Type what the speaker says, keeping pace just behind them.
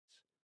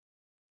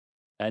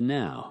And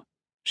now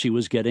she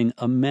was getting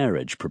a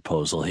marriage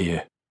proposal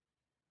here.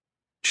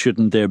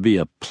 Shouldn't there be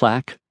a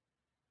plaque?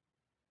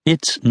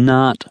 It's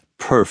not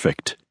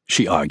perfect,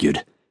 she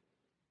argued,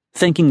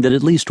 thinking that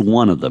at least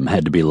one of them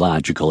had to be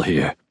logical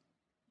here.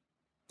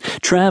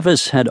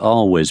 Travis had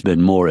always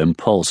been more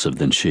impulsive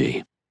than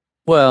she.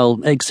 Well,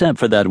 except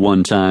for that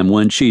one time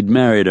when she'd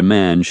married a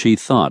man she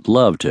thought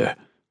loved her,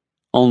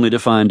 only to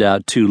find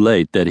out too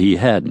late that he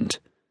hadn't.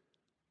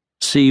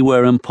 See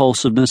where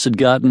impulsiveness had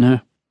gotten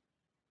her?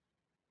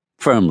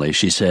 Firmly,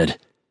 she said,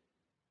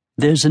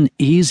 "There's an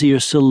easier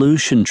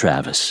solution,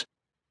 Travis.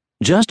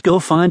 Just go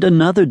find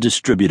another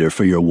distributor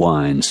for your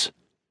wines."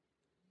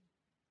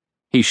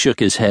 He shook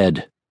his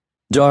head,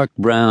 dark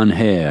brown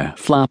hair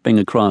flopping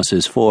across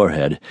his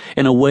forehead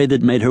in a way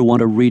that made her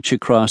want to reach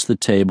across the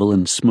table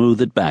and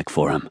smooth it back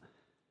for him.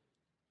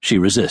 She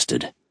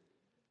resisted.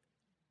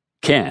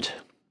 "Can't.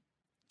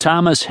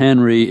 Thomas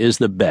Henry is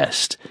the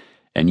best,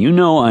 and you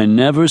know I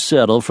never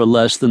settle for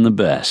less than the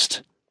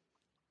best."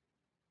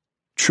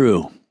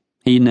 True,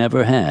 he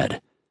never had.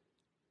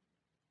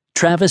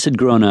 Travis had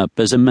grown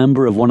up as a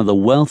member of one of the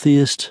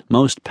wealthiest,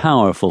 most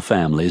powerful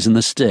families in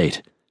the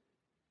state.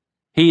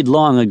 He'd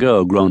long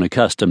ago grown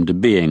accustomed to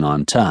being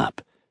on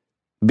top,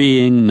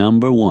 being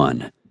number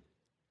one.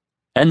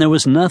 And there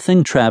was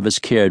nothing Travis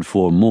cared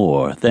for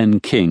more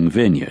than King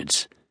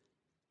Vineyards.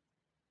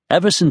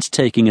 Ever since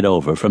taking it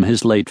over from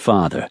his late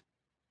father,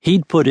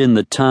 he'd put in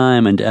the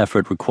time and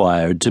effort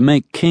required to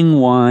make King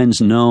wines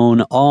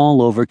known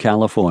all over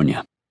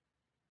California.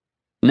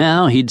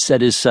 Now he'd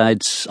set his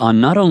sights on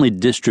not only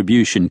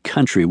distribution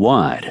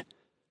countrywide,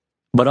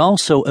 but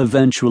also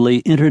eventually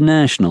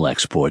international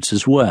exports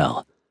as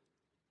well.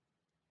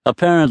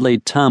 Apparently,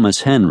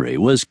 Thomas Henry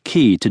was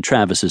key to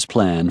Travis's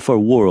plan for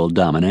world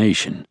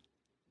domination.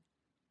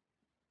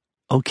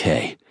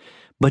 "Okay,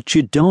 but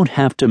you don't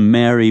have to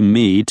marry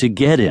me to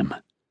get him."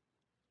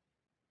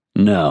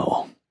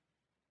 "No."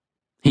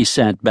 He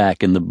sat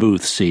back in the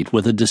booth seat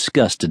with a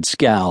disgusted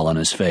scowl on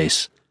his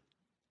face.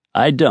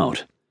 "I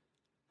don't.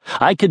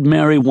 I could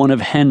marry one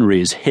of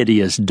Henry's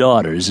hideous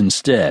daughters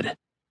instead.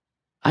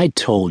 I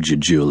told you,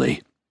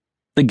 Julie.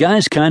 The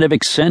guy's kind of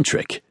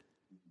eccentric.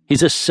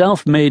 He's a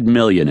self-made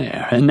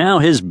millionaire, and now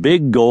his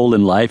big goal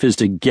in life is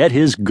to get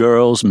his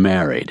girls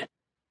married.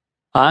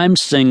 I'm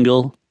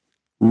single,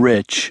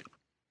 rich,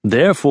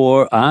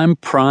 therefore I'm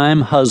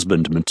prime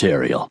husband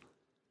material."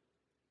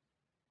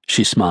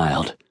 She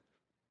smiled.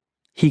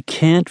 "He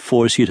can't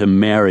force you to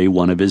marry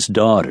one of his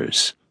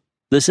daughters.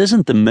 This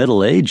isn't the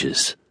Middle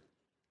Ages."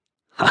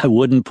 "I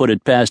wouldn't put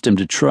it past him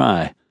to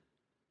try."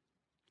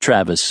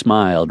 Travis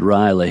smiled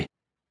wryly.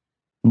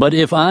 "But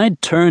if I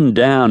turn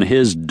down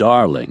his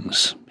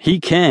darlings, he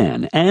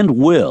can, and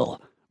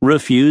will,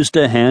 refuse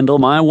to handle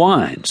my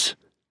wines.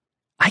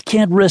 I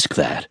can't risk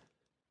that.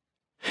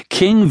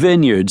 King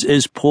Vineyards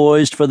is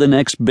poised for the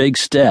next big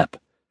step.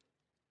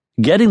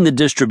 Getting the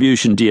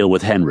distribution deal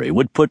with Henry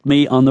would put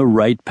me on the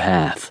right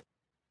path.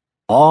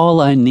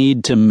 All I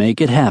need to make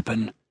it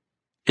happen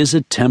is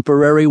a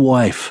temporary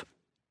wife.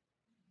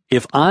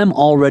 If I'm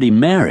already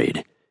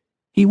married,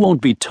 he won't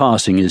be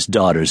tossing his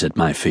daughters at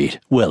my feet,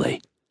 will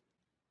he?"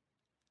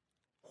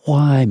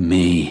 "Why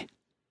me?"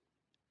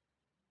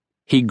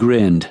 He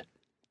grinned,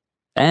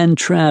 and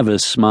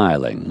Travis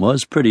smiling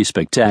was pretty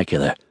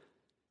spectacular.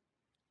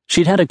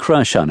 She'd had a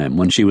crush on him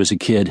when she was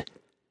a kid,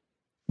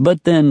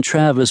 but then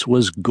Travis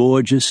was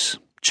gorgeous,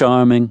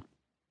 charming,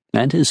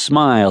 and his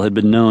smile had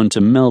been known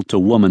to melt a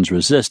woman's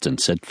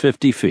resistance at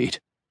 50 feet.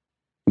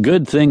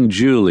 Good thing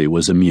Julie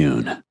was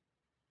immune.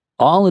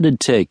 All it had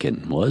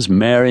taken was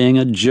marrying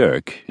a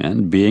jerk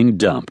and being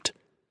dumped.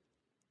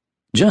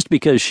 Just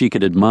because she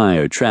could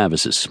admire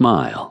Travis's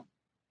smile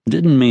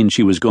didn't mean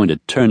she was going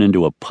to turn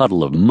into a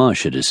puddle of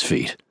mush at his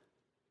feet.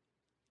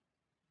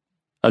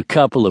 "A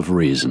couple of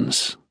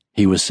reasons,"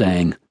 he was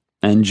saying,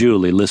 and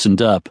Julie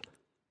listened up.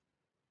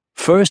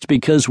 "First,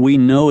 because we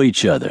know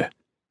each other,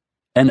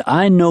 and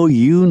I know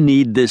you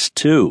need this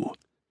too.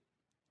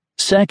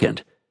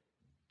 Second,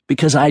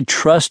 because I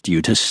trust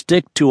you to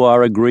stick to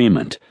our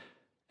agreement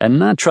and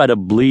not try to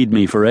bleed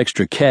me for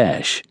extra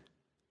cash."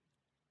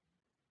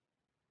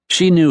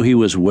 She knew he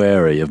was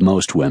wary of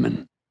most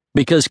women,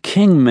 because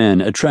king men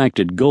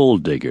attracted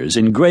gold diggers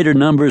in greater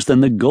numbers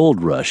than the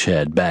gold rush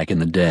had back in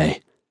the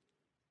day.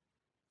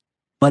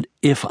 "But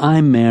if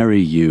I marry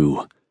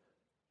you,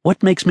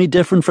 what makes me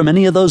different from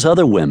any of those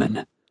other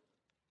women?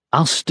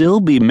 I'll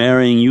still be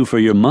marrying you for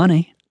your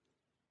money."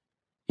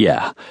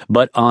 "Yeah,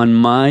 but on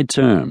my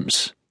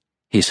terms,"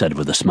 he said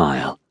with a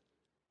smile.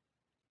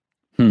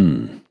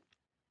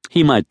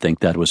 He might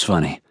think that was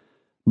funny,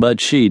 but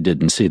she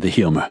didn't see the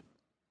humor.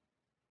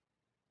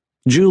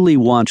 Julie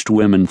watched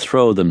women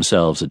throw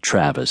themselves at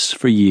Travis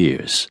for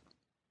years,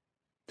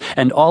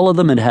 and all of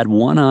them had had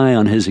one eye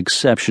on his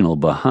exceptional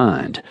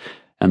behind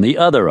and the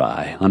other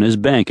eye on his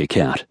bank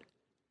account.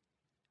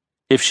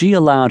 If she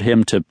allowed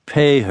him to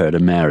pay her to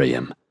marry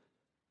him,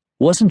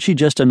 wasn't she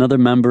just another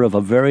member of a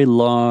very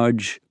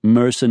large,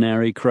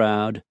 mercenary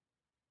crowd?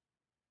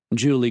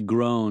 Julie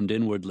groaned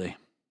inwardly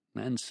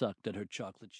and sucked at her chocolate chip.